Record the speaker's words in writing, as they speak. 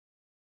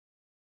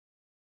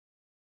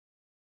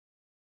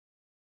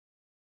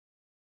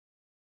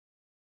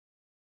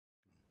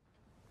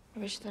I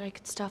wish that I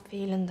could stop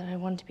feeling that I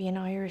want to be an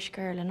Irish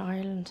girl in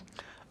Ireland.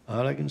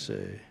 All I can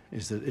say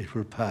is that it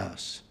will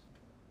pass.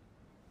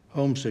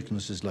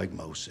 Homesickness is like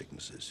most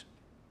sicknesses.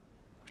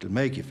 It'll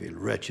make you feel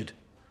wretched,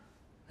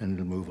 and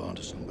it'll move on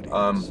to somebody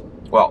else.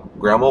 Well,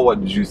 Grandma,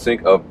 what did you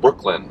think of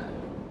Brooklyn?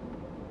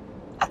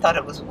 I thought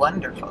it was a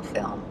wonderful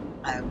film.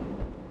 I'm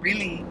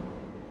really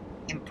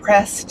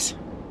impressed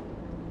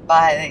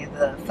by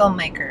the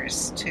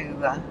filmmakers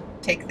to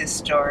take this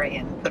story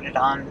and put it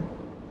on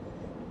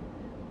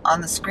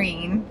the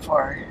screen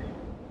for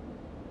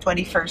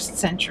 21st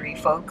century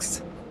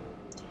folks.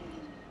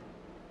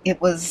 It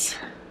was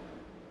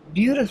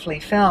beautifully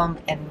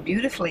filmed and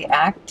beautifully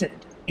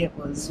acted. It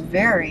was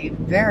very,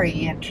 very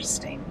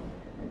interesting.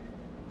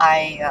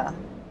 I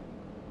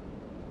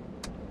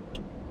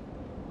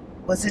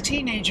was a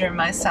teenager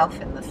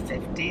myself in the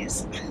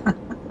 50s,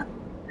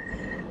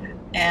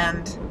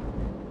 and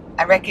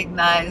I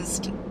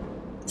recognized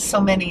so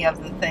many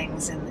of the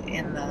things in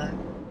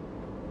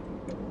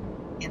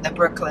the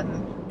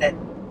Brooklyn that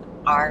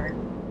our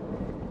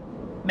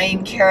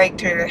main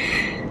character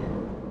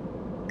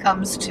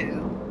comes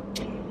to,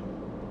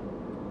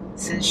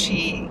 since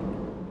she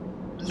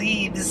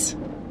leaves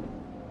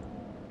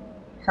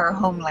her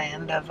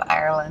homeland of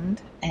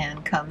Ireland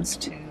and comes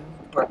to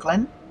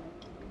Brooklyn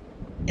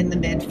in the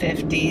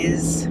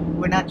mid-50s.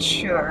 We're not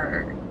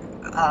sure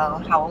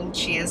how old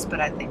she is,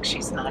 but I think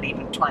she's not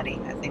even 20.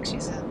 I think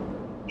she's a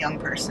young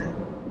person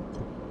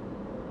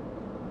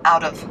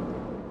out of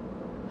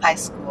high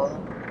school,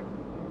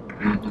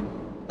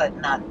 but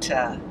not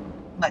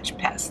much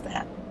past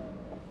that.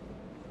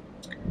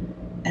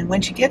 And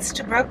when she gets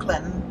to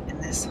Brooklyn in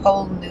this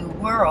whole new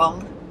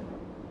world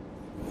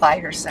by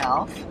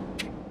herself,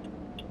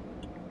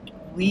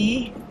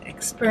 we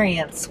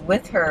experience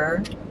with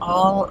her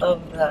all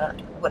of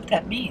what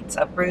that means: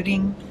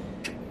 uprooting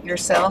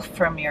yourself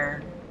from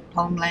your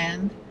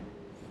homeland,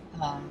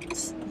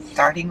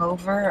 starting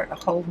over a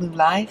whole new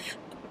life.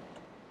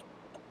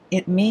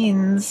 It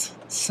means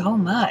so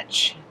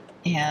much,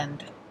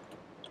 and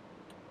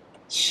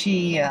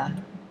she's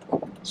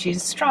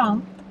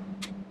strong.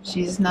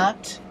 She's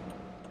not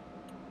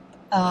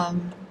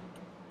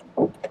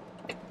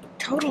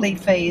totally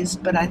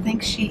phased, but I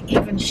think she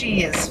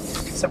is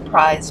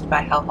surprised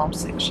by how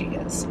homesick she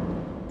is,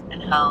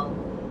 and how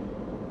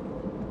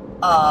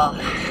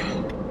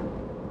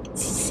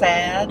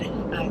sad,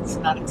 it's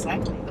not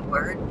exactly the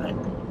word, but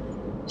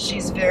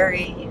she's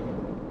very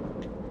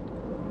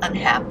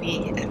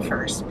unhappy at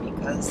first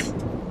because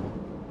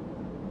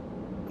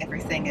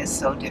everything is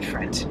so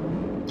different.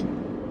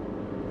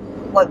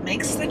 What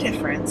makes the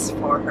difference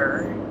for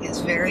her is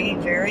very,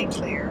 very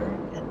clear,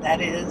 and that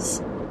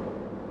is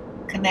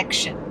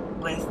connection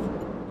with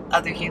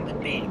other human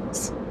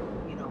beings.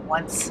 You know,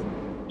 once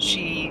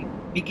she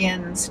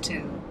begins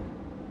to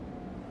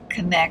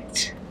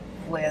connect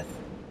with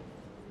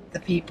the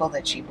people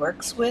that she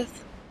works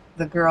with,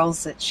 the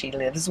girls that she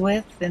lives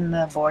with in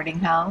the boarding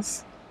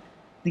house,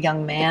 the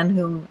young man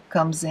who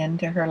comes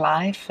into her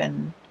life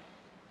and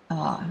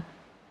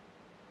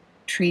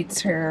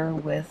treats her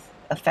with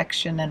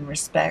affection and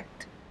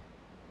respect,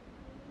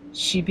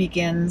 she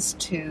begins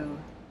to,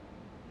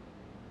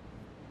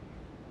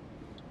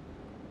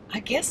 I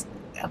guess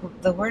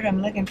the word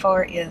I'm looking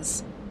for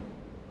is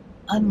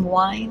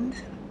unwind.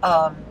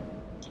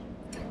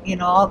 You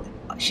know,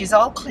 she's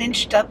all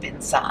clenched up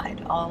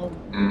inside, all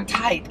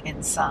tight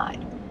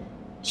inside.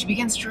 She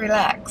begins to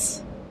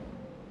relax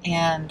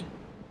and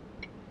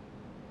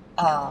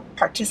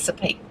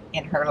participate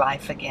in her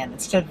life again,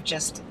 instead of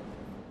just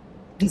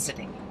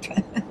visiting,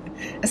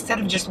 instead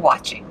of just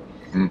watching.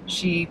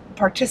 She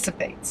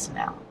participates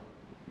now.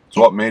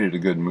 So what made it a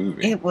good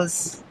movie? It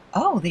was,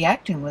 the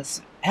acting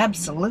was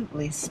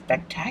absolutely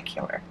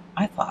spectacular,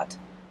 I thought.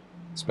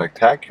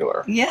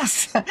 Spectacular?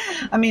 Yes.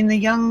 I mean, the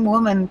young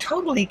woman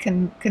totally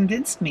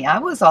convinced me. I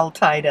was all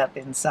tied up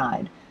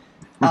inside,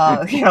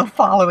 you know,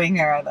 following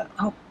her. I thought,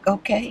 oh,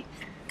 okay.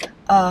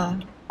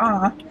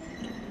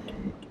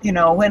 You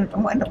know, when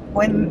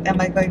am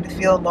I going to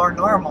feel more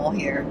normal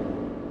here?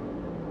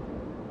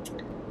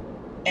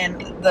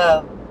 And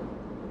the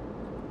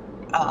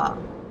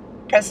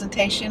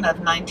presentation of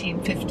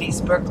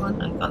 1950s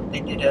Brooklyn, I thought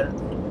they did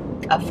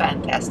a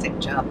fantastic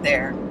job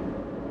there.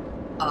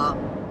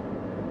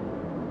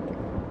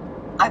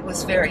 I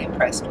was very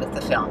impressed with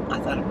the film. I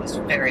thought it was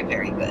very,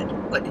 very good.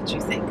 What did you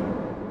think?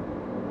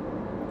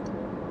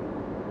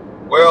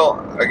 Well,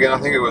 again, I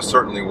think it was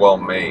certainly well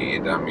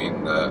made. I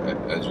mean,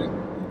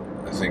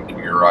 I think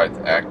you're right.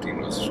 The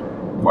acting was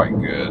quite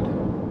good,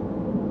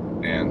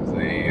 and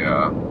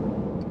the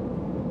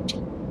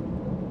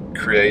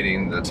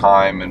creating the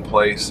time and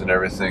place and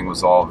everything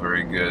was all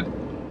very good.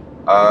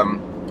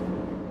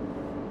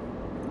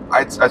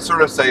 I'd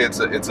sort of say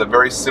it's a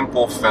very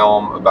simple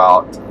film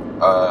about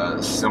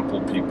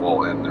simple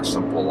people and their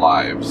simple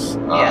lives.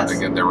 Yes.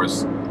 Again, there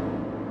was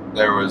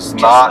Just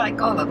not,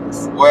 like all of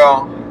us.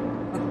 well,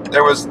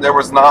 there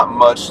was not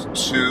much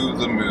to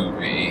the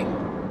movie.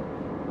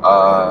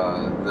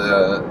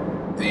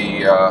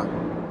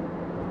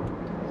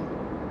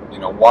 you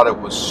know, what it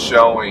was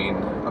showing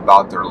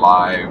about their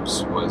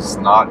lives was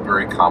not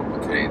very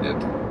complicated,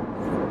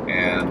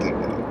 and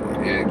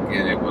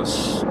it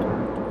was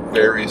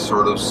very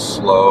sort of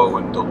slow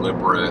and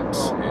deliberate.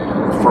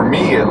 And for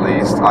me, at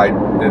least, I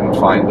didn't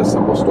find the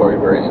simple story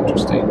very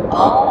interesting.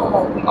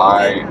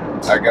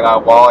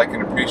 While I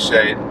can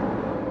appreciate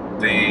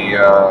the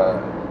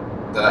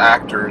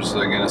actors,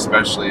 again,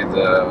 especially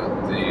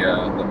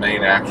the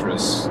main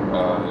actress,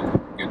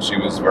 and she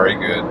was very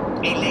good.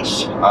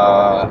 Eilish.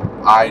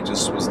 I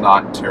just was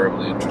not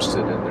terribly interested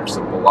in their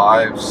simple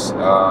lives,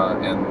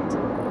 and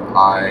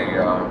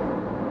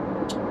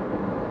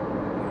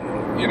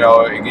you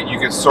know, you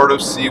could sort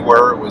of see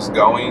where it was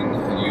going.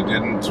 You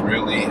didn't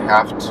really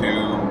have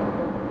to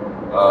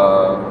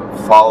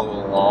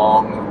follow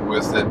along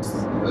with it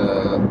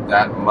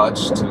that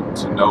much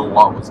to know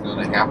what was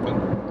going to happen.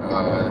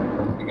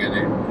 Again,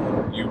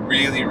 you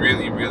really,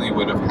 really, really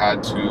would have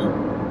had to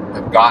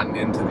have gotten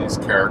into these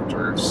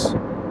characters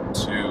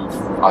to,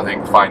 I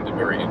think, find it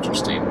very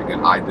interesting.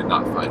 Again, I did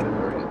not find it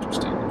very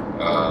interesting.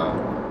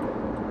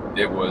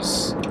 It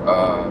was.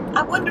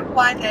 I wonder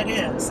why that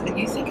is.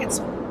 You think it's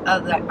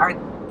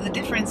the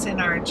difference in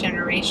our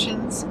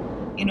generations?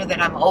 You know,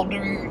 that I'm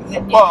older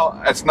than you.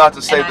 Well, it's not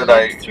to say and that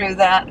I lived through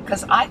that,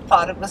 because I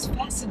thought it was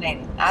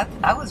fascinating.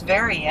 I was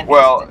very interested.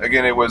 Well,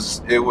 again, it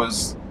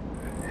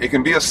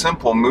can be a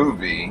simple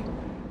movie,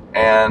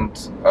 and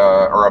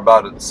or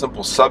about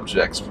simple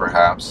subjects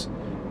perhaps,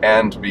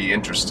 and be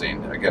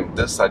interesting. Again,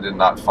 this I did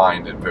not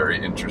find it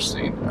very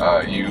interesting.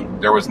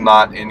 There was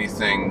not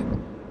anything.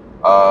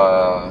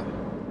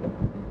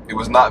 It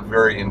was not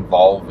very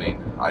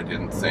involving, I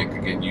didn't think.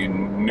 Again, you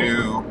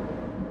knew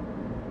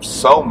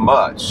so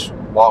much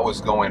what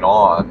was going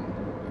on,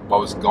 what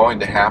was going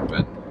to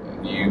happen.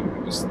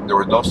 There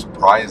were no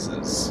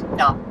surprises.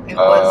 No, it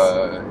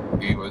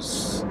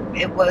was.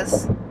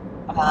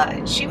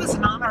 She was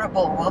an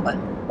honorable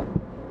woman.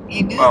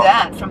 You knew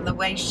that from the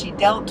way she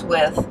dealt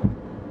with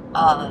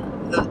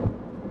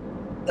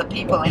the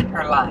people in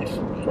her life.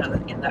 You know,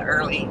 in the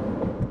early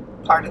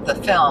part of the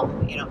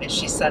film. You know, as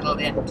she settled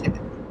into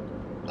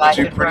life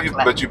in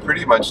Brooklyn. But you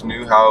pretty much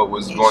knew how it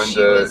was going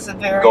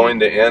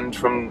to end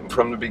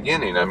from the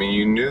beginning. I mean,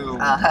 you knew.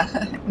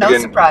 No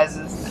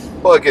surprises.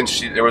 Well, again,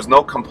 there was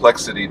no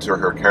complexity to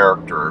her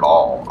character at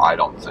all, I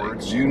don't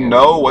think. You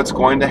know what's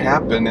going to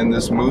happen in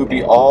this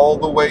movie all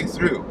the way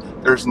through.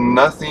 There's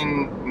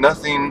nothing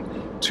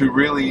to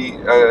really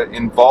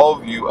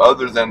involve you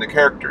other than the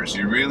characters.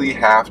 You really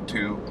have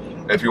to,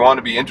 if you want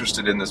to be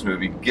interested in this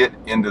movie, get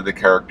into the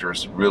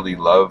characters, really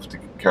love the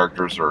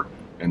characters, or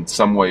in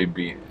some way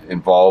be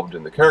involved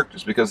in the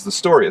characters, because the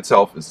story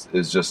itself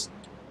is just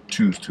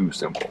too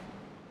simple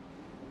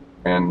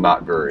and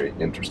not very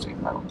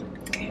interesting, I don't think.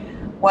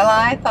 Well,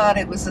 I thought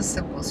it was a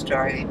simple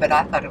story, but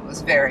I thought it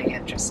was very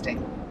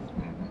interesting.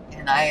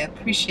 And I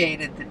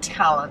appreciated the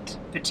talent,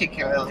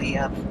 particularly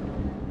of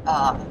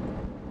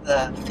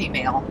the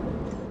female,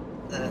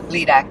 the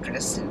lead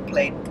actress who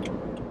played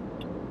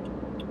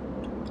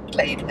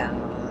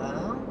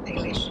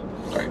Eilish.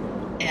 Right.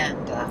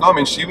 And no, I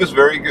mean, she was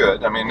very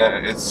good. I mean,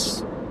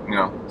 it's, you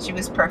know, she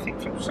was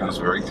perfect for the role. She was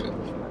very good,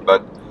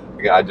 but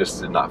again, I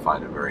just did not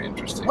find it very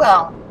interesting.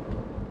 Well.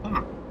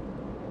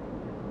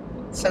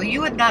 So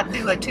you would not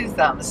do a 2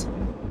 thumbs.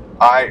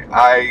 I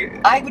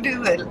would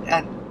do a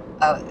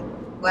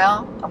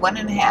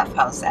 1.5.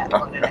 How's that?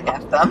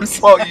 1.5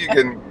 thumbs. Well, you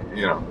can,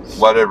 you know,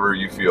 whatever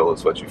you feel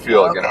is what you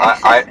feel. Okay.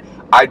 Again,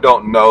 I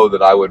don't know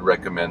that I would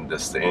recommend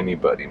this to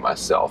anybody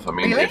myself. I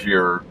mean, really? If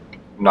you're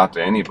not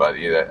to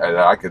anybody that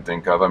I could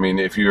think of. I mean,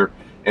 if you're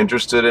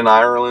interested in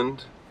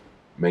Ireland,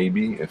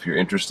 maybe. If you're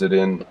interested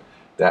in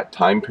that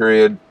time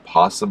period,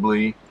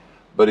 possibly.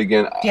 But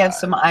again, do you have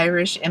some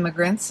Irish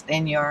immigrants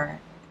in your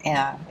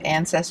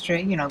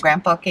ancestry? You know,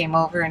 Grandpa came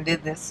over and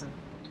did this,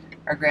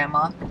 or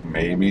Grandma.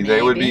 Maybe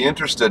they would be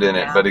interested in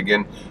it. But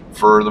again,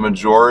 for the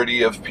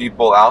majority of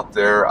people out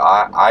there,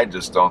 I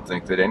just don't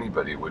think that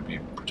anybody would be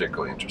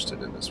particularly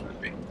interested in this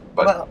movie.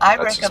 But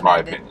that's just my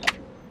opinion.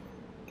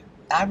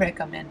 I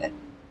recommend it.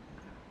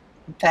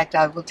 In fact,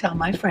 I will tell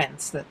my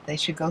friends that they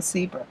should go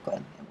see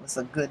Brooklyn. It was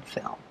a good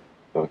film.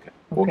 Okay.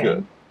 Well,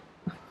 good.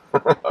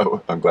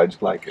 I'm glad you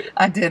like it.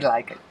 I did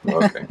like it.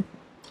 Okay.